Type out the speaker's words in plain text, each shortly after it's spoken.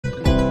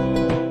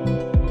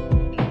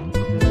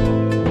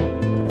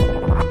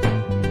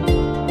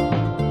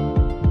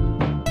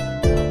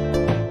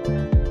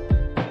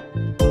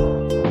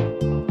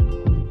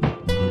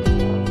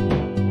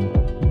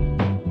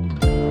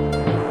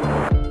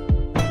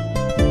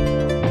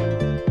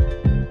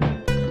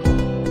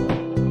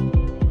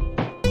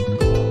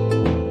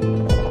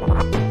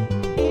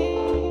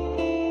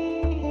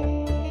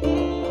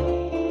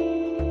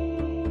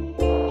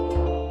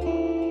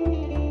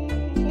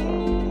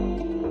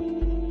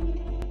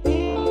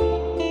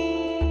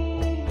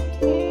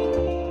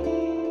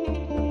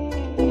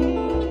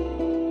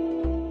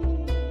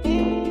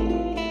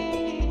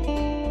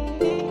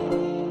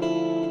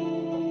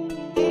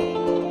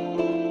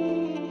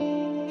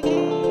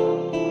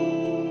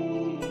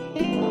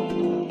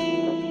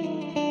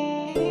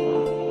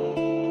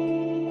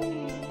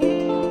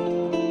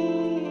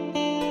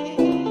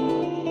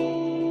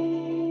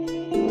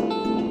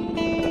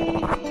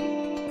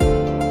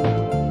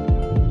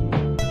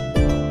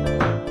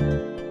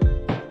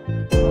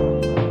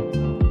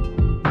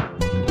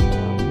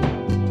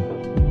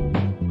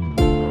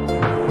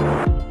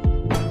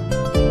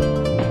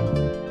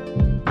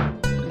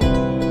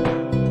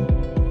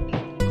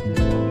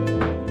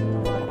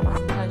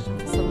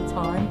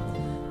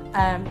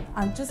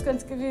I'm just going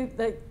to give you,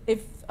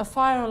 if a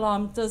fire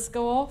alarm does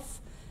go off,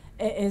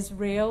 it is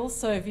real,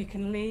 so if you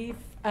can leave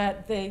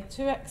the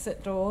 2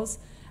 exit doors,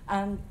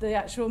 and the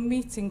actual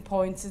meeting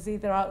point is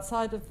either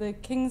outside of the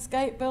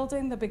Kingsgate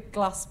building, the big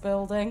glass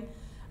building,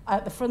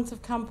 at the front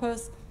of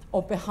campus,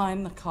 or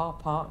behind the car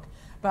park.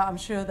 But I'm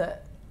sure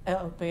that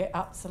it'll be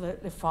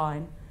absolutely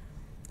fine.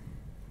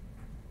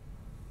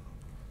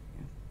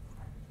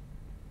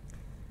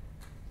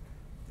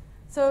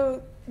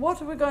 So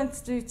what are we going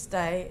to do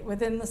today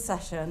within the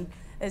session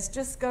is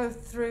just go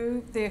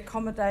through the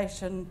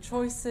accommodation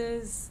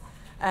choices,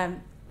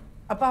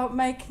 about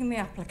making the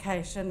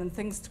application and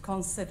things to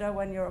consider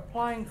when you're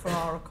applying for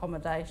our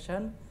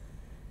accommodation.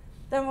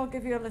 Then we'll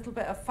give you a little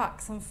bit of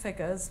facts and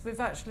figures. We've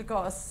actually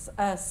got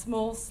a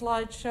small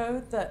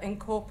slideshow that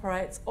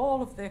incorporates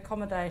all of the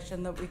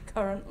accommodation that we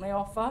currently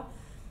offer.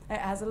 It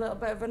has a little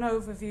bit of an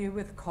overview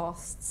with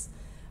costs.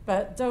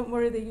 But don't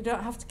worry that you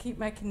don't have to keep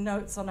making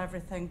notes on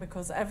everything,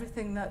 because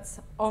everything that's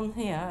on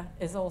here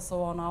is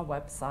also on our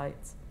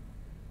website.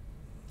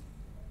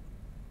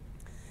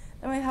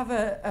 Then we have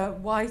a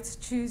why to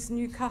choose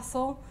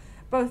Newcastle,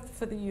 both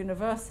for the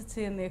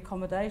university and the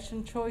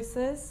accommodation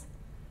choices.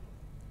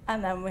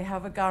 And then we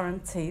have a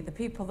guarantee, the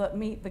people that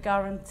meet the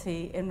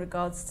guarantee in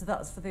regards to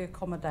that's for the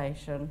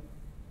accommodation.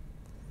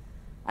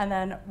 And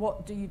then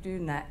what do you do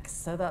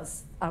next? So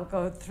that's, I'll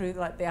go through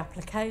like the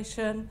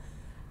application,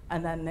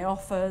 and then the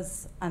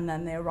offers, and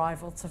then the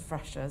arrival to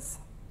freshers.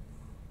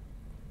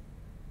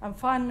 And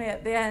finally,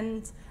 at the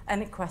end,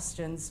 any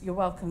questions, you're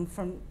welcome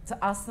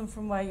to ask them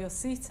from where you're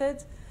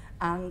seated.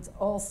 And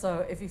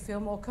also, if you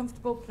feel more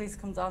comfortable, please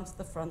come down to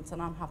the front,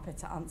 and I'm happy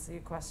to answer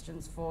your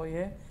questions for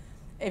you.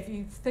 If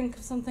you think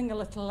of something a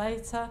little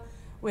later,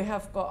 we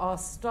have got our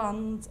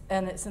stand,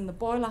 and it's in the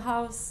boiler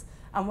house,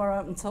 and we're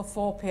open until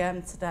 4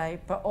 p.m. today.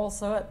 But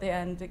also at the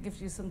end, it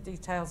gives you some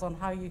details on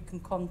how you can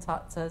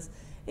contact us,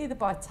 either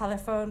by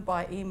telephone,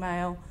 by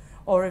email,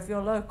 or if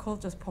you're local,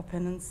 just pop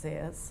in and see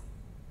us.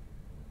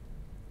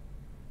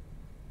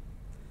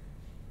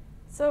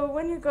 So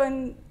when you're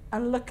going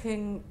and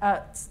looking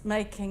at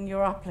making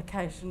your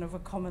application of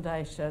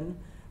accommodation,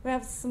 we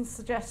have some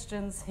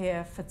suggestions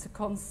here to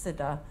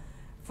consider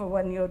for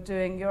when you're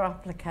doing your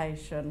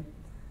application.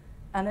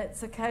 And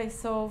it's a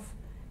case of,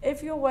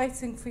 if you're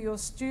waiting for your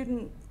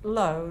student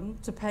loan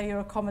to pay your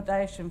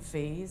accommodation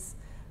fees,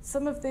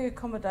 some of the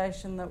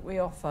accommodation that we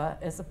offer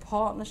is a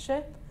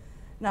partnership.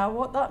 Now,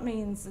 what that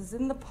means is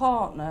in the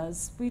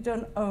partners, we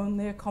don't own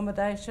the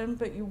accommodation,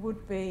 but you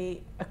would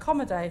be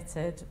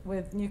accommodated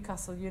with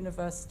Newcastle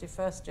University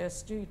first-year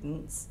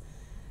students,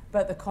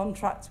 but the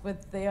contract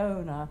with the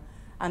owner.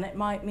 And it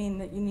might mean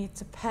that you need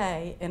to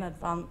pay in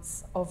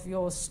advance of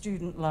your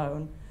student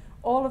loan.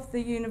 All of the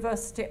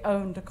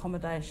university-owned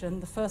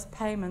accommodation, the first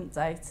payment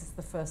date is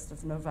the 1st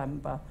of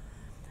November.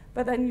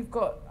 But then you've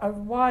got a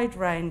wide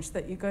range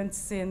that you're going to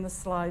see in the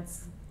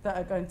slides that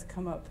are going to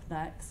come up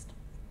next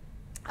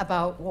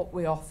about what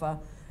we offer,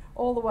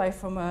 all the way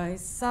from a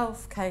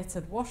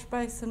self-catered wash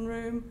basin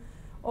room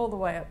all the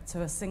way up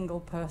to a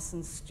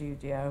single-person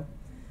studio.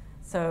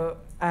 So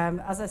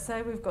as I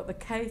say, we've got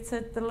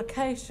the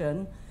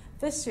location.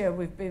 This year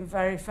we've been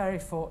very, very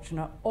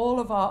fortunate. All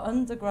of our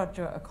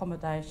undergraduate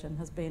accommodation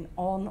has been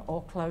on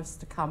or close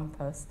to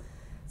campus.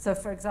 So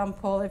for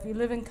example, if you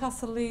live in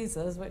Castle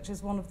Leazers, which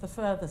is one of the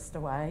furthest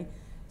away,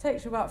 it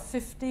takes you about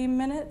 15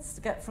 minutes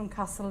to get from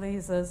Castle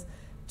Leazers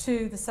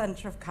to the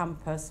centre of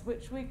campus,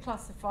 which we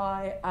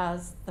classify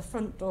as the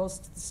front doors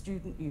to the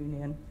student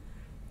union.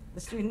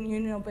 The student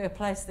union will be a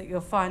place that you'll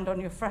find on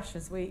your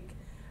Freshers Week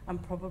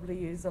and probably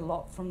use a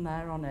lot from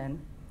there on in.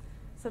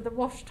 So the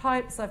wash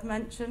types I've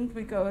mentioned,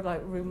 we go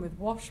like a room with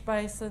wash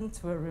basin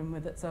to a room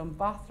with its own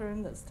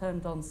bathroom that's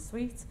turned en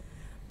suite.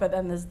 But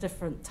then there's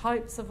different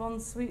types of en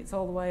suites,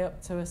 all the way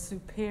up to a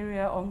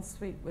superior en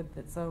suite with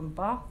its own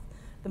bath.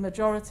 The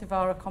majority of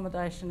our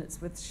accommodation,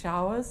 it's with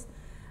showers.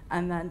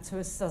 And then to,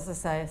 as I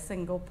say, a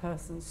single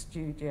person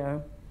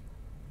studio.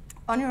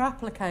 On your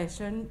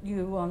application,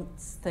 you want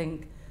to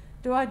think,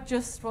 do I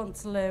just want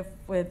to live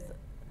with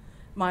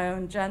my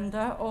own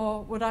gender,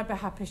 or would I be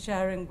happy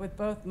sharing with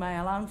both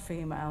male and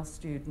female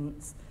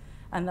students?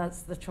 And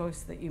that's the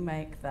choice that you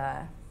make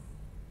there.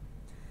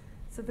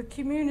 So the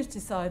community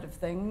side of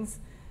things,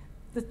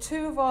 the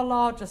 2 of our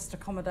largest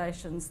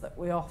accommodations that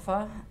we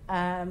offer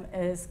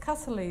is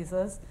Castle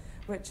Leazers,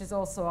 which is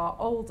also our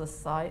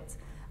oldest site,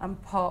 and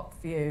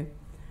Parkview.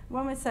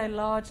 When we say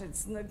large,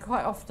 it's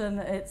quite often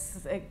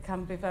it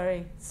can be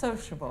very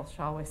sociable,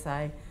 shall we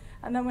say.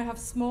 And then we have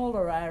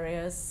smaller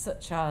areas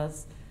such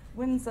as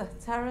Windsor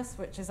Terrace,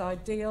 which is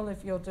ideal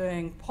if you're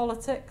doing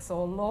politics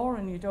or law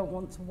and you don't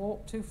want to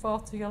walk too far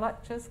to your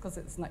lectures because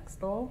it's next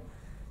door,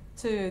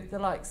 to the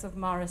likes of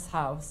Maris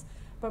House.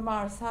 But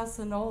Maris House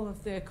and all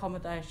of the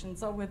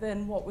accommodations are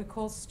within what we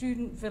call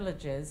student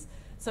villages.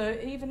 So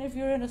even if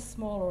you're in a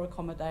smaller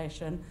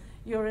accommodation,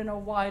 you're in a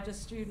wider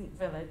student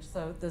village,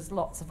 so there's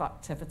lots of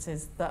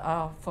activities that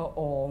are for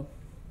all.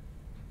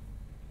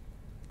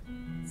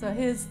 So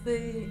here's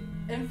the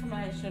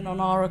information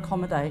on our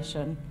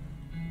accommodation.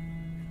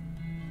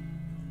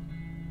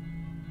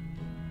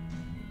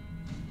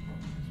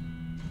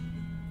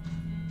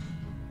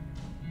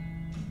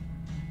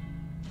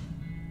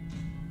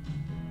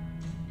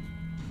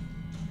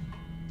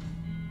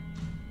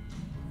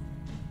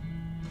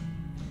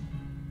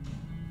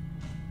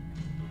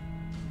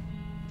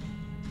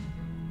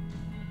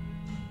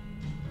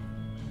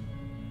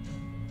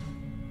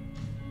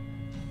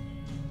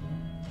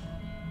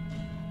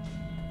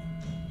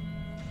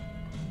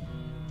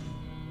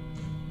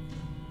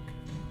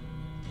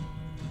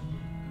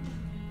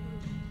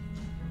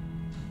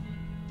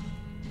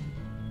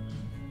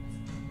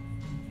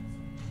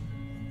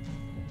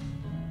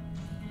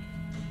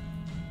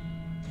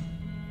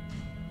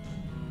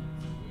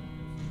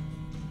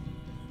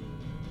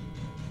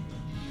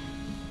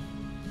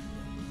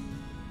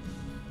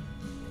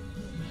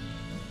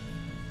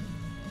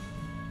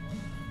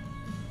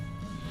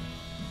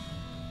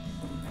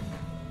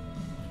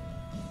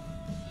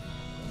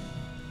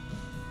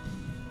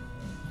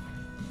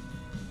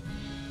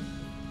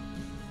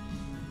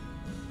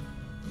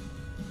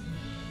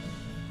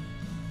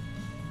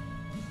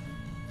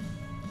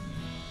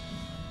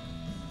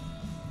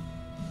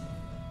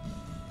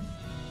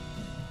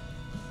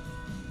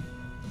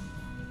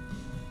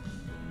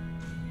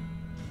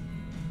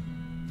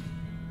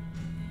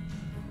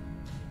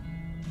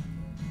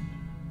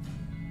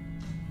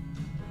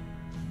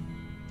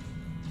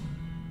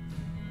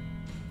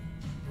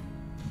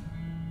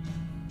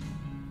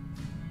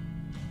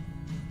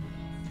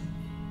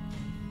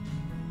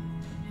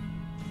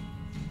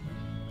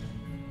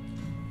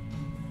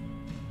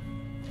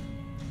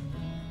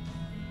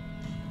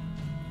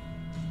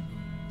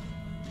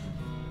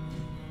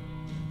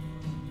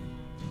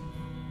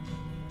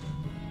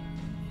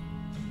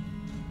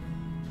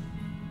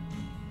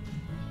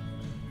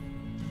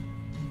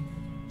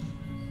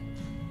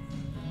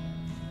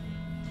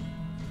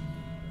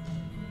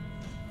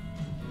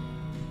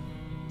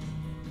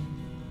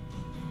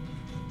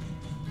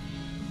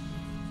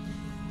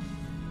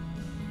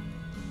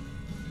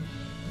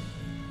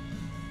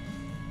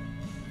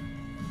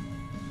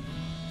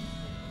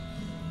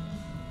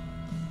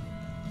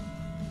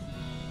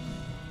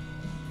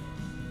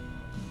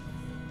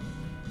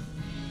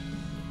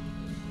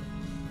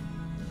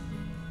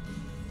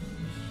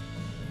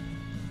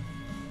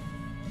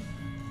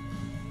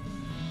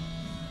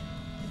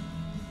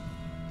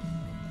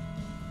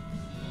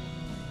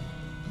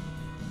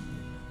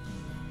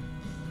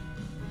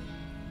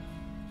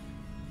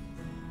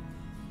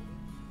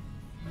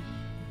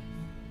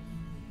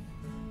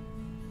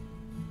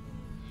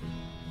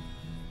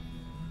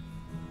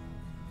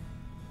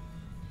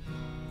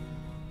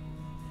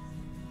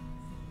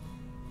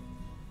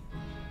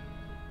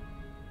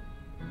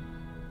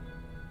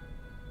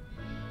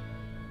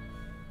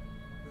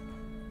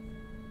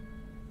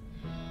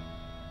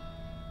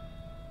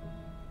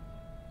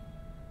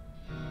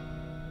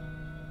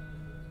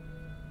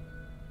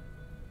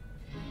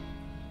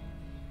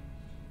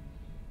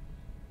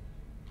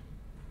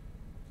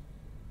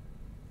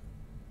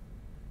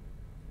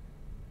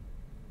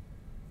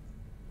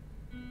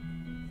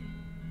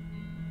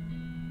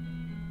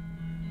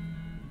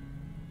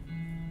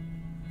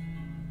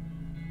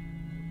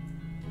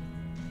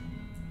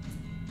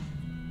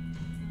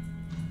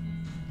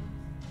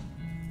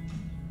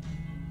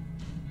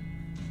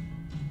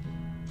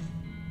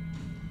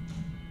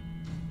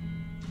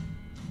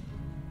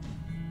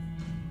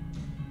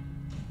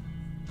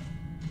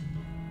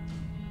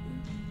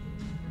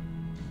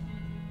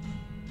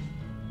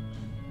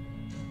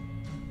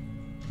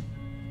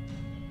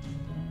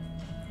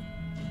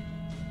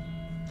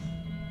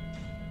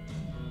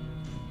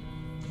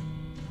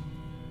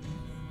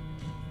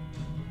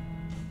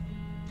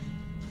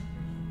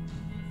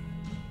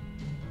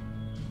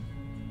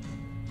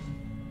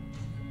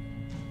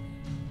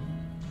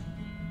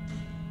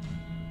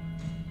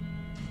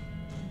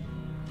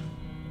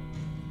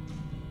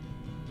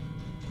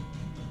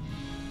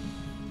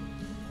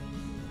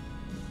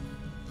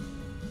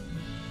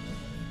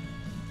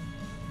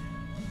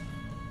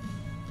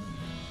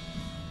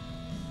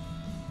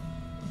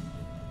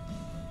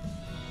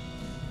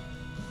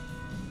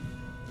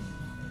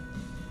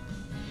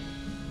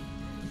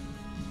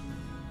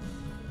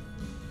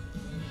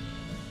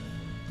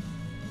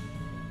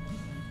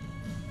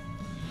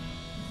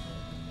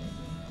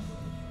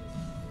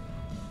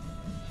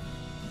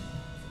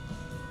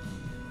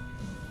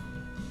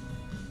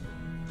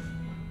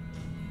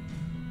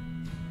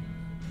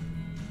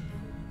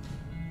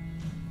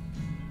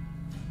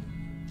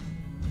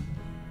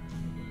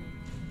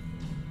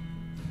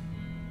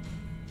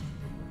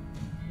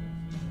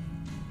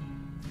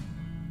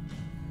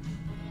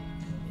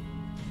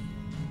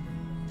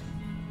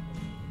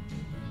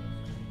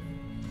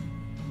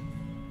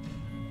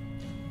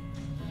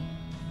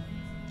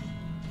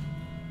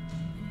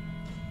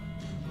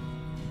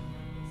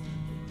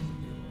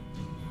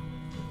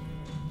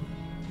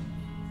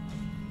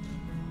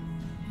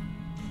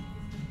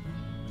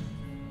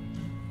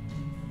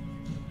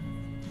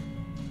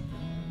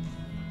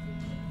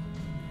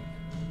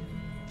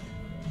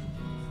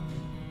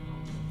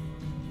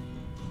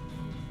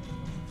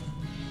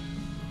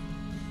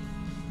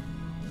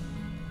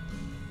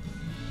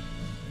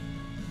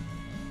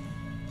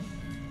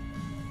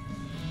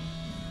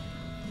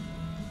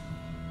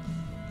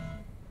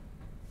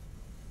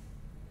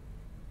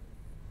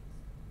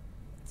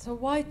 So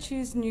why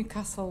choose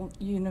Newcastle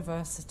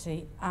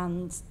University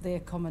and the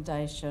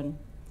accommodation?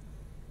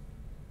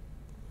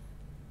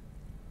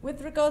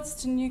 With regards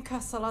to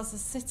Newcastle as a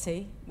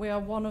city, we are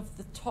one of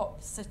the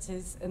top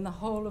cities in the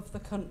whole of the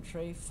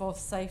country for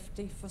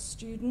safety for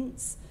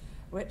students,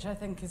 which I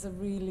think is a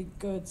really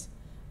good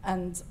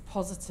and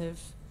positive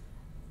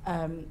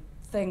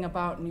thing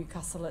about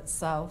Newcastle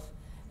itself.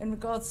 In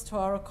regards to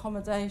our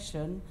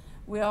accommodation,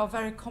 we are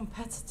very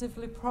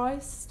competitively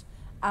priced,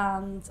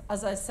 and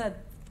as I said,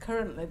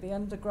 currently the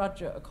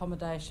undergraduate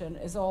accommodation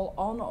is all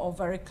on or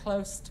very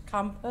close to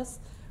campus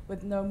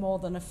with no more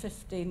than a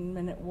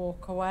 15-minute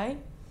walk away.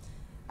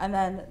 And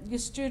then your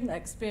student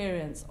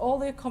experience, all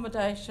the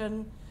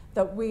accommodation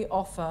that we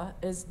offer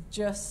is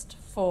just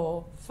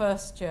for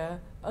first year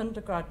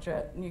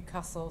undergraduate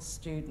Newcastle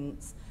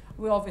students.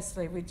 We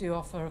do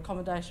offer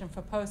accommodation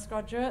for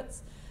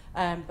postgraduates,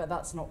 but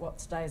that's not what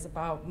today's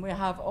about. And we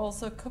have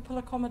also couple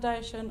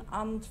accommodation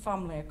and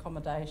family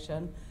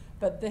accommodation,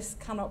 but this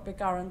cannot be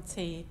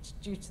guaranteed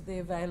due to the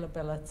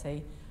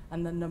availability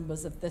and the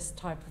numbers of this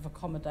type of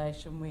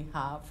accommodation we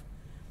have.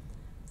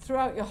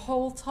 Throughout your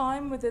whole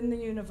time within the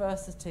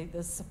university,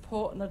 there's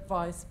support and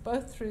advice,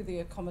 both through the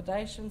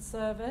accommodation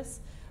service.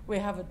 We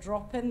have a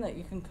drop-in that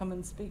you can come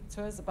and speak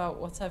to us about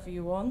whatever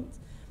you want.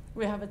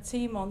 We have a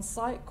team on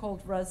site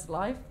called Res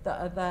Life that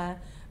are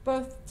there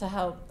both to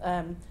help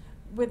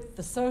with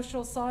the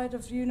social side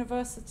of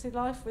university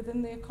life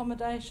within the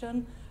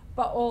accommodation,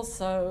 but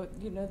also,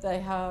 they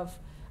have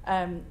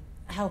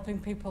helping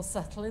people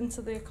settle into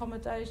the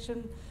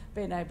accommodation,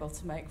 being able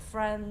to make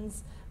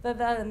friends. They're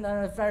there and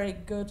they're a very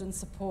good and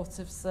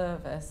supportive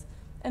service.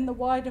 In the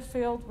wider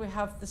field, we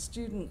have the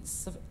Student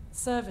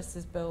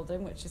Services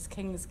building, which is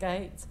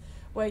Kingsgate,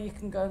 where you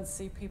can go and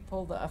see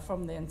people that are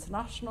from the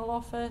international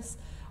office,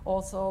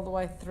 also all the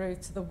way through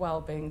to the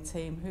wellbeing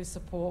team who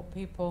support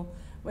people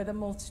with a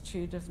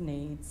multitude of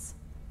needs.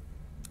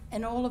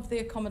 In all of the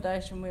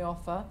accommodation we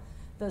offer,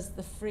 there's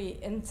the free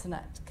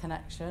internet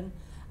connection,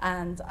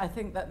 and I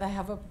think that they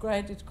have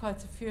upgraded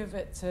quite a few of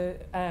it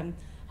to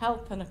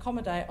help and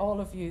accommodate all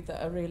of you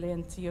that are really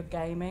into your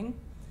gaming.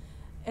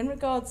 In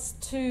regards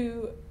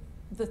to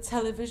the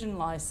television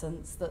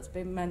license that's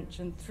been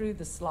mentioned through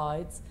the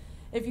slides,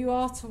 if you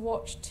are to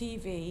watch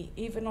TV,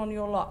 even on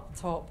your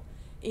laptop,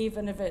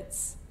 even if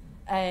it's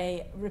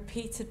a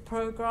repeated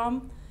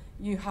program,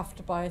 you have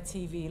to buy a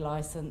TV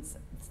license.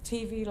 The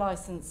TV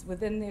license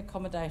within the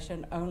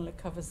accommodation only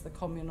covers the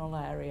communal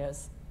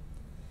areas.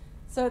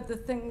 So the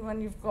thing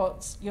when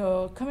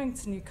you're coming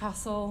to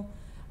Newcastle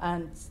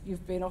and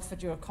you've been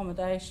offered your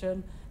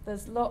accommodation,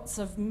 there's lots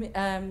of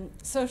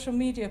social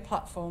media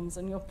platforms,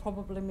 and you'll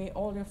probably meet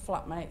all your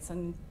flatmates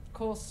and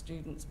course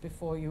students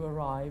before you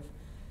arrive.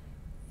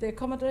 The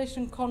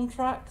accommodation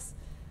contracts,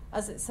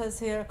 as it says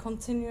here, are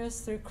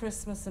continuous through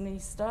Christmas and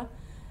Easter.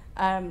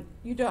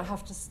 You don't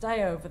have to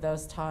stay over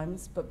those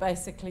times, but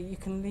basically you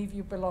can leave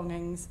your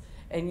belongings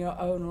in your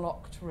own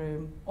locked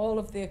room. All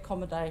of the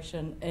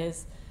accommodation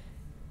is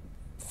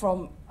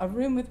from a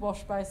room with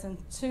wash basin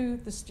to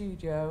the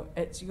studio.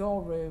 It's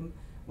your room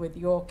with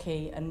your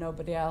key, and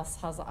nobody else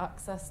has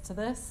access to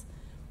this.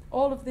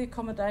 All of the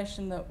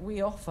accommodation that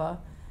we offer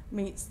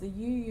meets the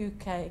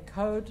UUK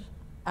code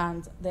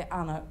and the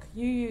ANOC.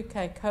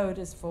 UUK code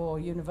is for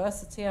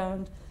university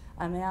owned,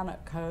 and the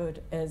ANOC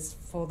code is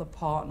for the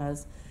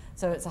partners.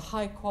 So it's a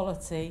high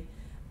quality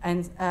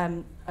and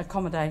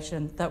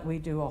accommodation that we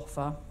do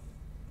offer.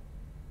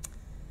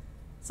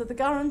 So the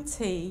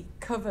guarantee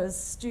covers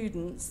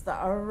students that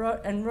are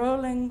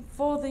enrolling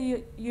for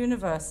the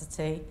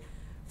university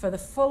for the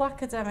full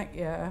academic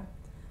year,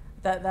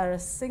 that they're a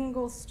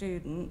single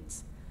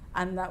student,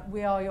 and that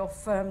we are your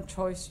firm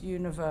choice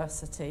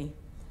university.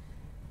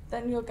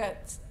 Then you'll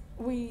get,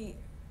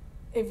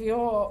 if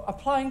you're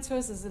applying to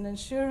us as an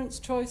insurance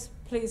choice,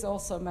 please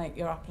also make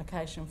your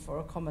application for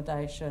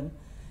accommodation.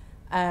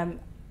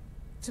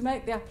 To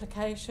make the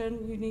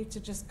application, you need to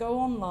just go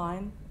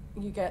online.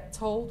 You get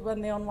told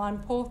when the online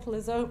portal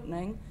is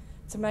opening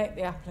to make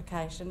the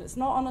application. It's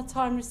not on a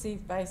time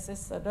received basis,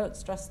 so don't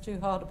stress too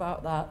hard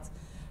about that.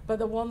 But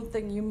the one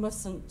thing you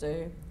mustn't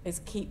do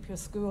is keep your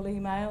school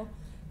email,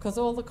 because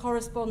all the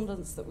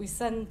correspondence that we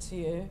send to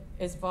you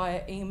is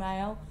via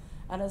email,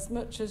 and as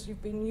much as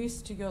you've been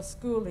used to your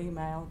school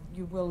email,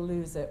 you will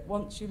lose it.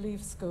 Once you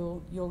leave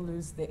school, you'll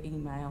lose the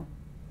email.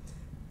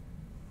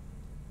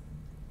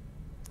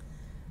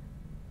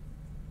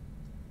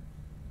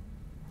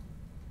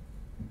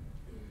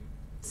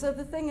 So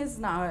the thing is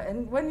now,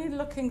 and when you're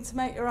looking to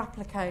make your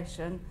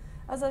application,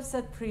 as I've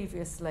said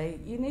previously,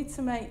 you need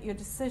to make your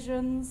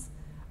decisions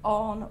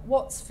on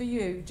what's for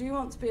you. Do you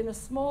want to be in a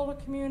smaller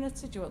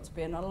community? Do you want to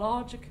be in a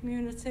larger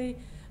community?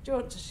 Do you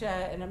want to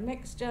share in a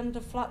mixed gender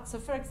flat? So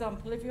for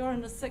example, if you're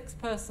in a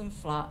 6-person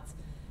flat,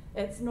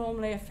 it's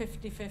normally a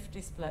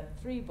 50-50 split,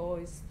 3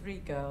 boys, 3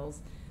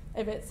 girls.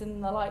 If it's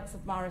in the likes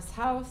of Maris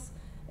House,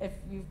 if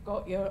you've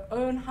got your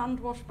own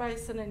hand wash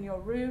basin in your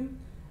room,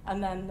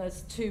 and then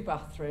there's 2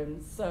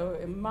 bathrooms. So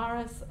in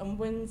Maris and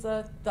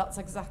Windsor, that's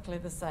exactly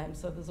the same.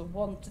 So there's a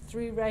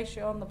 1-to-3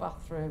 ratio on the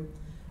bathroom.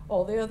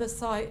 All the other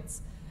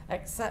sites,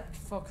 except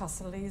for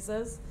Casa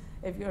Lisas.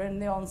 If you're in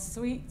the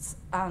ensuite,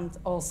 and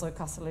also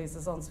Casa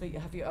Lisa's ensuite, you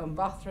have your own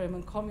bathroom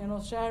and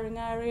communal sharing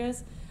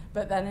areas.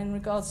 But then in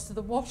regards to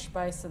the wash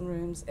basin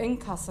rooms in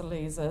Casa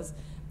Lisa's,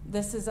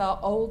 this is our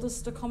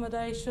oldest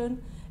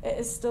accommodation. It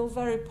is still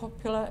very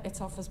popular. It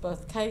offers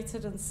both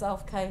catered and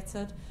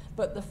self-catered,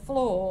 but the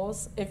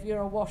floors, if you're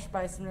a wash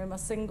basin room, are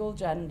single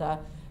gender,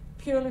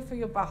 purely for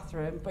your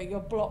bathroom, but your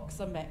blocks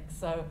are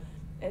mixed, so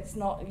it's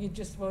not, you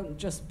just won't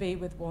just be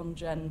with one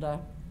gender.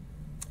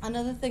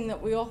 Another thing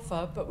that we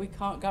offer, but we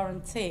can't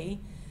guarantee,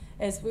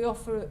 is we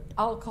offer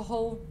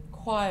alcohol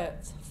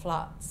quiet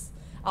flats.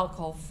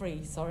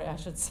 Alcohol-free, sorry, I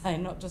should say,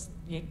 not just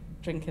you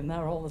drinking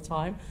there all the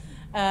time.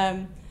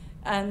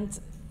 And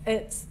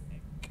it's,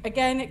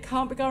 again, it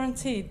can't be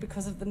guaranteed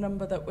because of the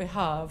number that we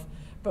have,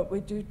 but we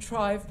do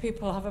try, if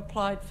people have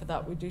applied for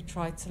that, we do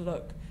try to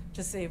look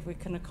to see if we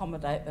can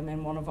accommodate them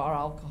in one of our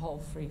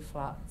alcohol-free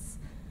flats.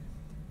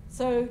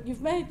 So you've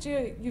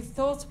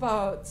thought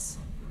about,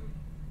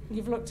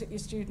 you've looked at your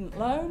student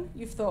loan,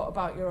 you've thought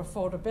about your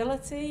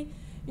affordability,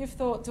 you've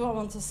thought, do I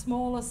want a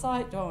smaller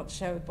site, do I want to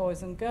share with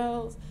boys and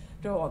girls,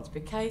 do I want to be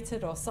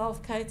catered or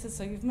self-catered?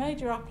 So you've made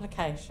your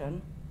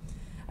application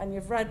and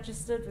you've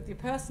registered with your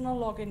personal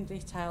login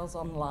details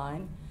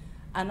online.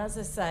 And as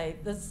I say,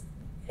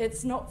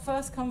 it's not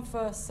first come,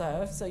 first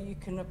served, so you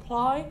can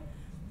apply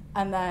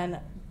and then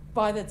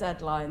by the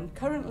deadline.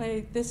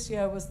 Currently, this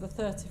year was the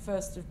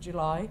 31st of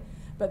July,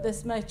 but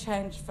this may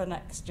change for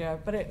next year.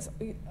 But it's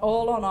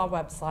all on our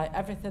website,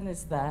 everything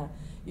is there.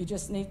 You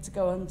just need to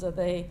go into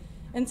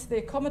the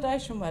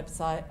accommodation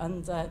website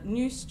under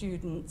new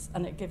students,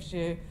 and it gives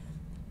you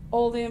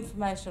all the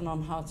information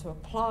on how to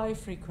apply,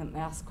 frequently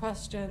asked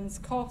questions,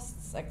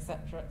 costs,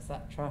 etc.,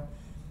 etc.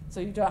 So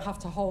you don't have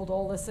to hold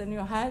all this in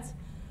your head.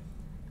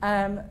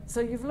 So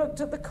you've looked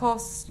at the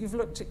costs, you've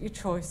looked at your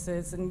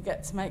choices, and you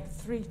get to make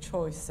 3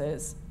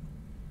 choices.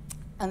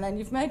 And then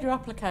you've made your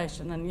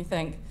application and you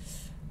think,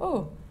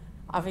 oh,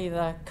 I've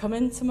either come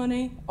into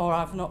money or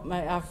I've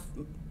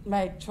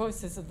made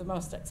choices of the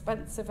most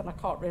expensive and I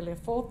can't really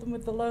afford them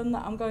with the loan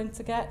that I'm going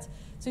to get.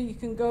 So you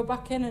can go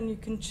back in and you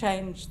can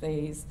change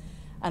these.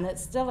 And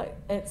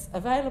it's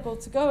available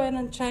to go in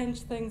and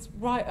change things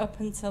right up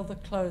until the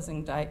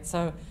closing date.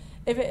 So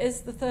if it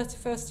is the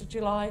 31st of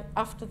July,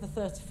 after the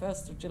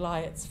 31st of July,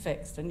 it's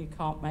fixed and you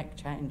can't make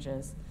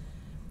changes.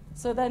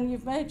 So then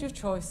you've made your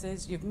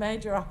choices, you've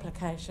made your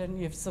application,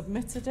 you've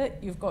submitted it,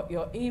 you've got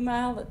your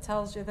email that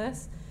tells you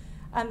this,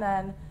 and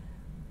then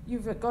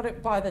you've got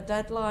it by the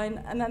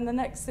deadline, and then the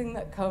next thing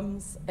that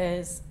comes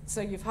is, so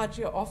you've had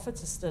your offer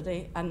to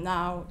study, and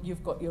now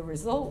you've got your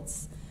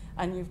results,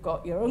 and you've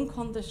got your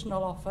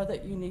unconditional offer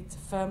that you need to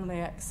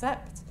firmly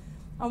accept.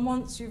 And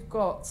once you've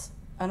got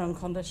an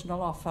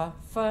unconditional offer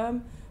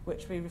firm,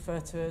 which we refer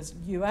to as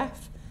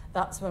UF,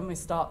 that's when we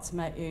start to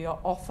make you your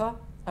offer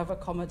of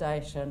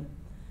accommodation.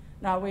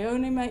 Now, we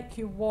only make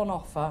you one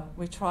offer.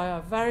 We try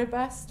our very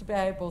best to be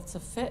able to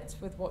fit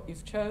with what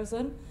you've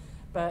chosen,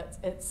 but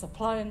it's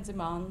supply and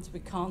demand. We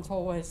can't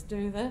always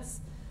do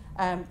this,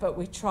 but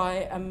we try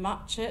and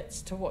match it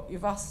to what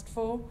you've asked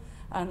for.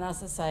 And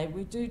as I say,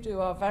 we do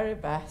our very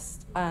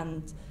best,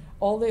 and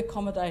all the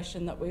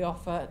accommodation that we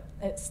offer,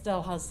 it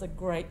still has a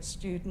great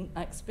student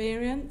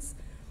experience.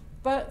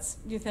 But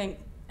you think,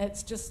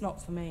 it's just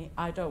not for me,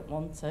 I don't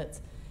want it.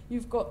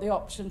 You've got the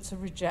option to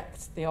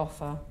reject the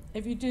offer.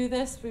 If you do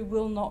this, we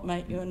will not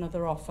make you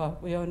another offer.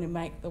 We only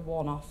make the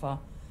one offer.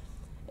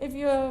 If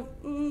you're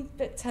a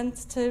bit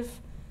tentative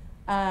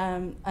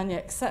and you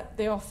accept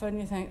the offer and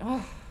you think,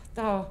 oh,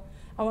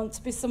 I want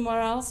to be somewhere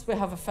else, we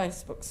have a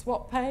Facebook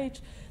swap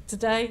page.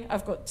 Today,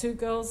 I've got 2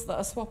 girls that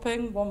are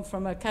swapping, one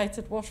from a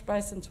catered wash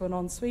basin to an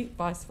ensuite,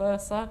 vice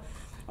versa,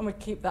 and we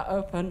keep that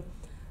open.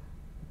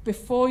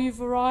 Before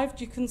you've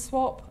arrived, you can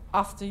swap.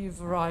 After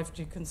you've arrived,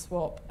 you can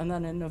swap. And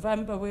then in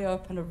November, we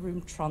open a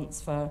room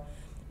transfer.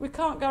 We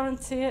can't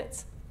guarantee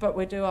it, but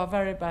we do our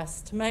very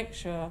best to make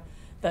sure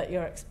that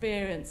your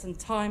experience and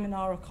time in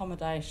our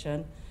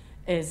accommodation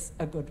is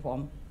a good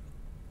one.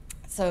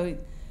 So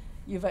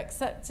you've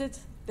accepted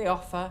the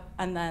offer,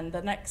 and then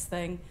the next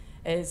thing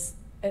is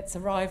its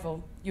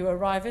arrival. You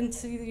arrive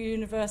into the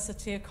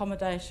university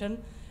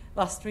accommodation.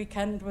 Last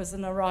weekend was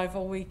an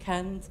arrival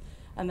weekend,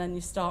 and then you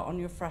start on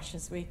your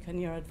Freshers' Week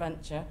and your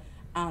adventure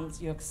and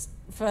your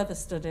further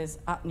studies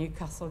at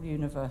Newcastle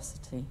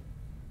University.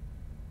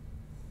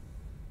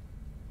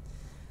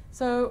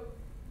 So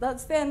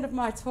that's the end of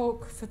my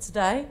talk for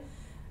today.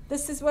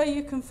 This is where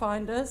you can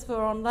find us.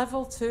 We're on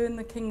level 2 in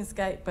the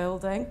Kingsgate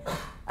building,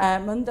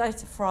 Monday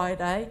to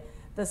Friday.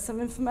 There's some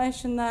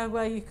information there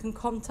where you can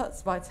contact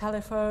us by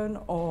telephone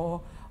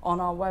or on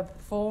our web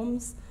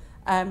forms.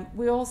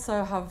 We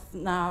also have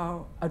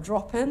now a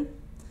drop-in,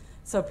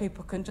 so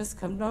people can just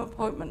come, no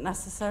appointment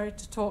necessary,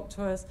 to talk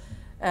to us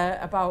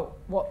about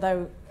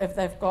if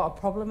they've got a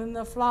problem in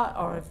their flat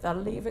or if they're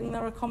leaving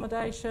their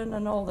accommodation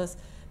and all this,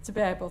 to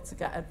be able to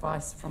get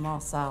advice from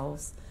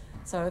ourselves.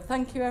 So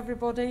thank you,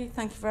 everybody.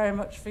 Thank you very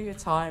much for your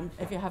time.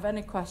 If you have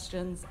any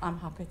questions, I'm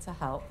happy to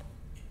help.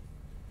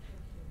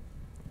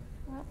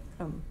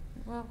 Welcome.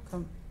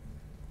 Welcome.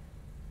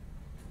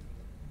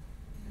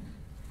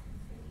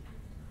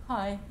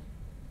 Hi.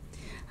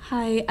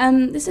 Hi,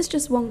 this is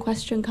just one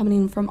question coming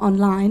in from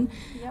online.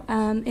 Yep.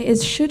 It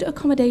is, should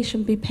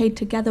accommodation be paid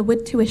together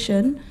with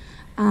tuition?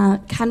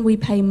 Can we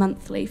pay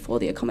monthly for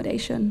the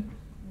accommodation?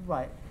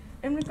 Right.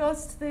 In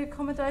regards to the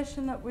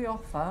accommodation that we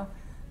offer,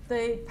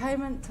 the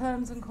payment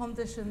terms and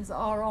conditions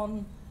are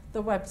on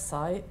the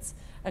website,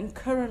 and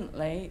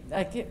currently,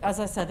 as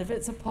I said, if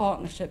it's a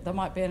partnership, there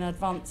might be an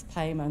advance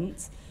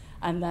payment,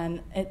 and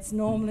then it's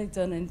normally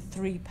done in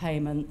 3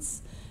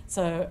 payments.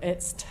 So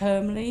it's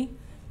termly,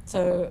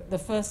 so the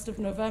 1st of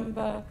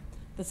November,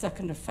 the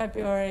 2nd of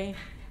February,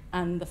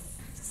 and the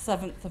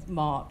 7th of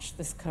March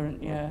this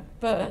current year.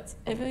 But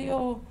if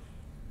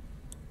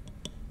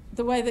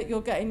the way that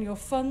you're getting your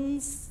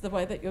funds, the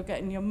way that you're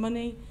getting your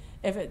money,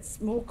 if it's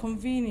more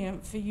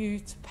convenient for you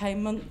to pay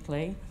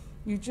monthly,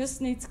 you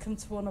just need to come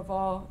to one of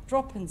our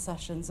drop-in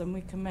sessions and we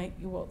can make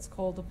you what's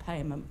called a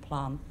payment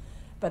plan.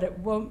 But it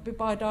won't be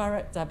by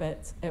direct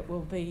debit, it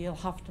will be you'll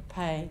have to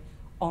pay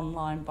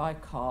online by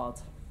card.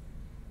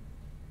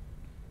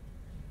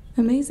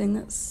 Amazing,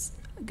 that's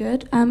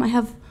good. I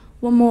have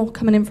one more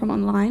coming in from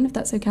online, if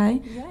that's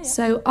okay. Yeah.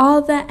 So,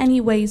 are there any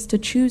ways to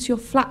choose your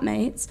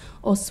flatmates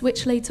or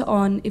switch later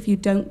on if you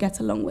don't get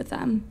along with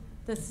them?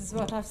 This is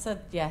what I've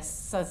said, yes.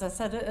 So as I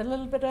said a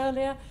little bit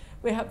earlier,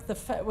 we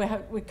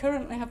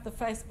currently have the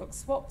Facebook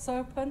swaps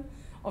open.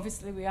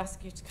 Obviously, we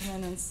ask you to come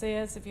in and see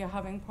us if you're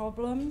having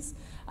problems.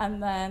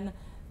 And then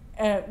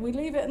we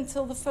leave it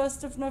until the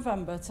 1st of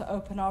November to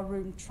open our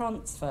room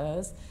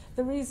transfers.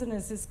 The reason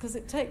is because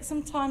it takes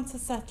some time to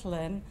settle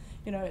in.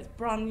 You know, it's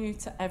brand new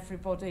to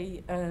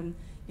everybody, and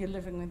you're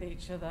living with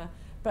each other.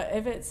 But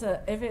if it's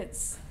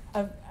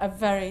a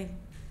very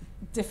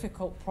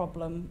difficult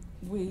problem,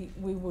 we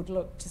would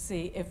look to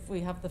see if we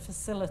have the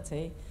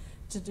facility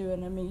to do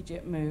an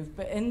immediate move.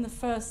 But in the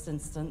first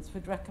instance,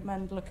 we'd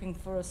recommend looking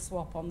for a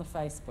swap on the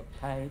Facebook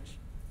page.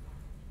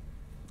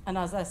 And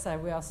as I say,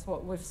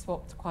 we've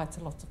swapped quite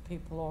a lot of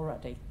people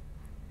already.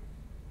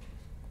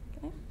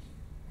 Okay.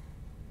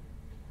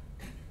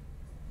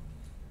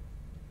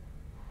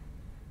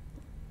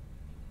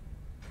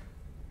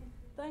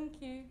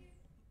 Thank you.